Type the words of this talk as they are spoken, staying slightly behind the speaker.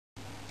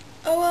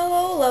Oh,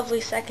 hello, lovely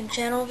second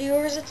channel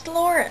viewers, it's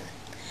Lauren.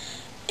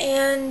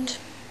 And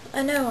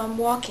I know I'm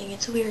walking,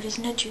 it's weird,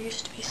 isn't it? You're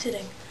used to me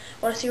sitting.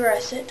 Want to see where I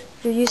sit?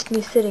 You're used to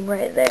me sitting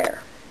right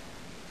there.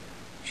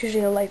 There's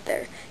usually a light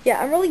there. Yeah,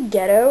 I'm really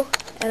ghetto,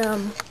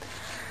 and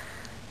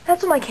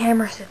that's what my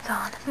camera sits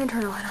on. Let me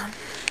turn the light on.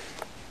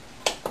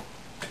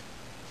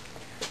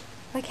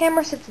 My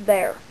camera sits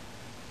there.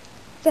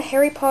 It's a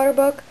Harry Potter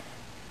book,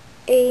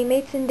 a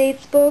Mates and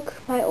Dates book,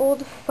 my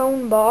old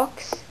phone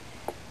box,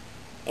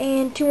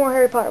 and 2 more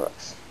Harry Potter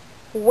books.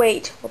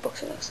 Wait, what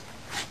books are those?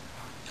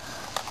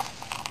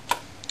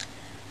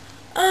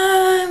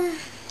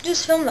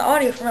 Just filmed the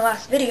audio for my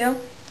last video,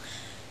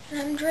 and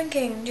I'm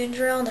drinking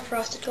ginger ale in a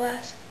frosted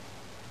glass.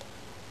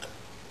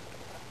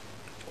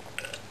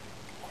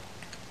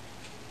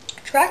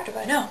 Attractive,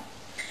 I know.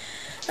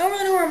 I don't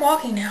really know where I'm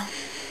walking now.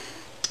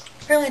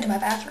 Apparently to my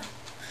bathroom.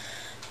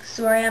 This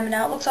is where I am, and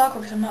now it looks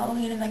awkward because I'm not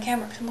looking into my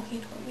camera because I'm looking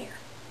into a mirror.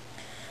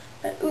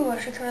 But, ooh, I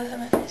should cover this on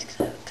my face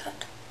because I have a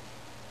cut.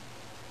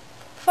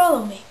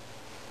 Follow me.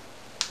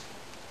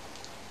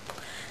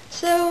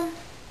 So,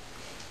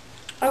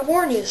 I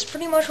warn you, this is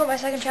pretty much what my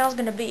second channel is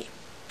going to be.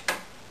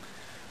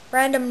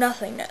 Random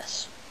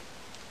nothingness.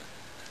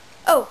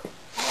 Oh,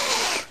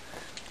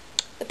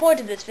 the point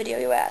of this video,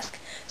 you ask.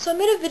 So I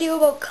made a video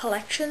about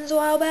collections a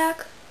while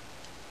back.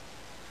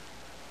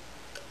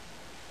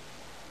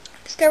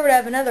 Discovered I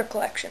have another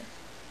collection.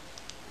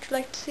 Would you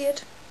like to see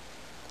it?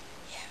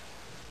 Yeah.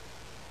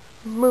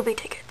 Movie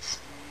tickets.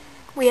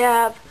 We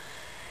have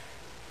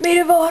Maid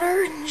of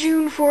Honor,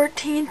 June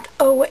 14th,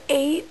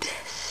 08.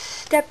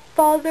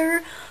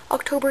 Stepfather,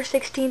 October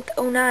 16th,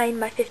 09,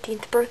 my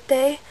 15th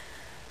birthday.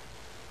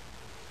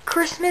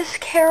 Christmas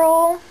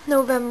Carol,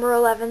 November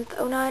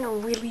 11th, 09, a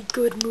really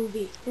good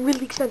movie.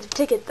 Really expensive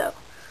ticket though,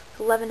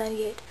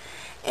 $11.98.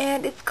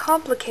 And It's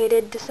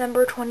Complicated,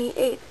 December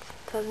 28th,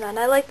 2009.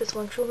 I like this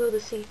one, she'll be able to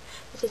see.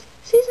 It says,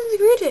 Season's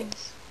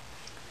Greetings.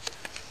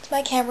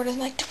 My camera doesn't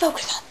like to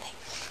focus on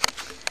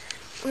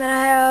things. And then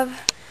I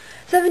have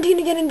 17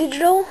 again in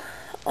digital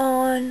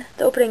on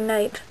the opening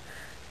night,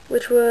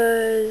 which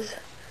was,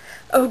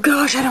 oh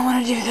gosh, I don't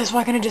want to do this.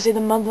 Why can't I just say the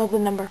month, not the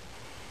number?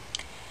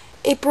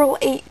 April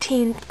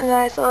 18th, and then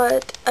I saw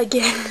it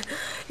again,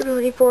 April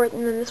 24th,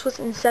 and then this was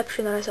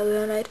Inception that I saw the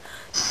other night.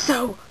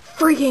 So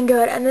freaking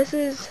good, and this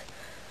is,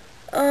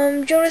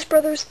 Jonas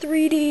Brothers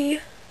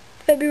 3D,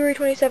 February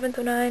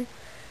 27th, 09,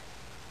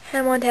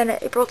 Hannah Montana,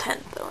 April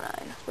 10th,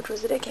 09, which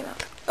was the day it came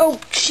out. Oh,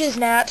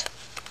 shiznat.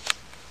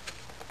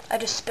 I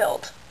just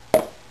spilled.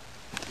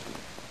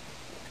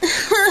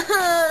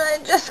 I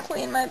just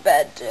cleaned my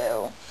bed,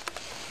 too.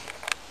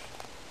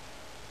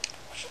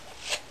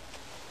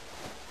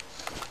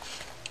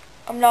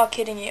 I'm not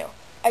kidding you.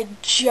 I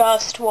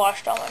just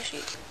washed all my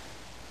sheets.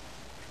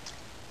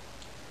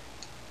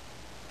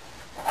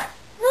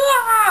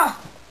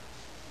 Ah!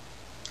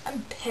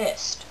 I'm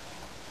pissed.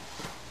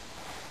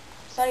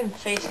 It's not even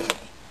facing me.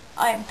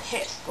 I am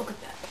pissed. Look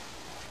at that.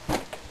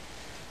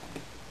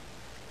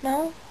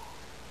 No?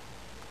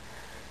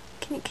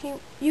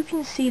 You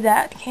can see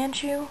that,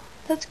 can't you?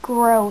 That's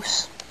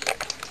gross.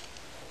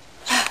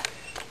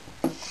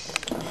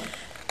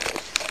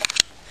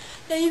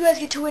 Now you guys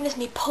get to witness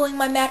me pulling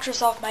my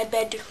mattress off my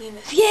bed to clean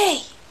this.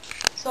 Yay!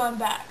 So I'm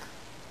back.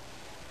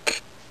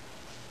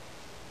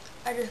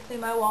 I just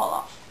cleaned my wall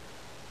off.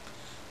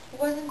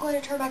 I wasn't going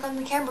to turn back on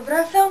the camera, but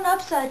I found an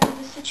upside to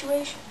this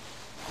situation.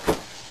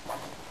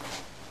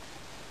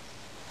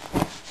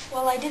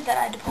 While I did that,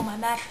 I had to pull my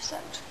mattress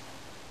out.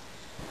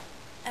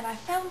 And I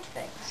found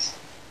things.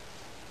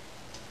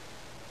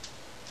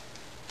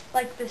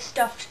 Like this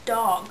stuffed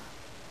dog.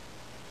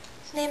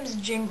 His name is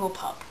Jingle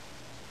Pup.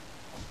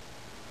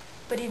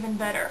 But even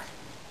better.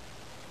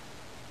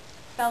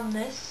 Found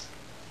this.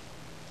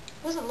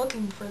 Wasn't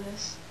looking for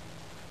this.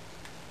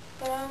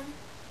 But,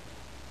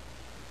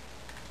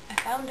 I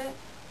found it.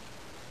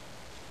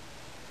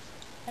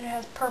 And it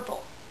has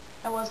purple.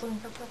 I was looking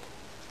for purple.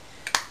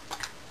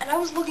 And I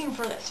was looking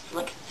for this for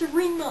like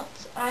 3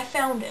 months, and I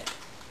found it.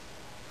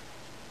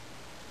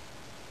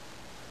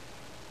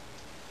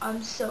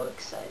 I'm so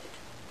excited.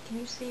 Can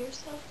you see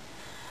yourself?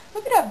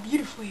 Look at how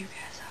beautiful you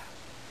guys are.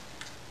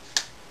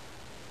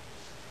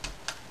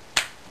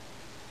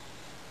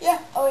 Yeah,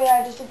 oh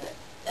yeah, I just looked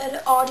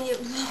at audio.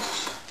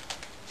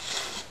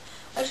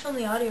 I just found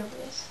the audio for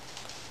this.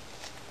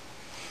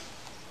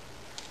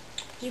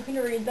 You can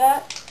read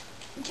that.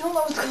 You'll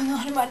know what's going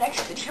on in my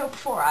next video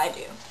before I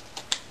do.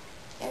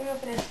 Yeah, I'm gonna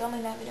finish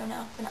filming that video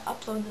now. I'm gonna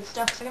upload this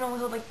stuff because I can only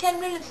hold like 10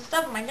 minutes of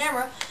stuff on my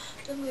camera.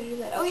 So I'm gonna do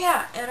that. Oh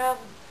yeah, and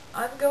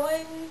I'm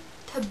going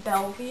to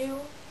Bellevue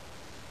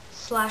 /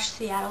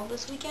 Seattle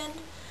this weekend.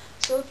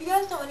 So if you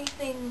guys know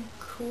anything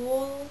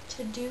cool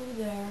to do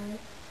there,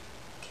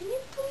 can you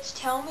please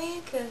tell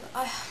me? Because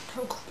I have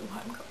no clue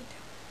what I'm going to.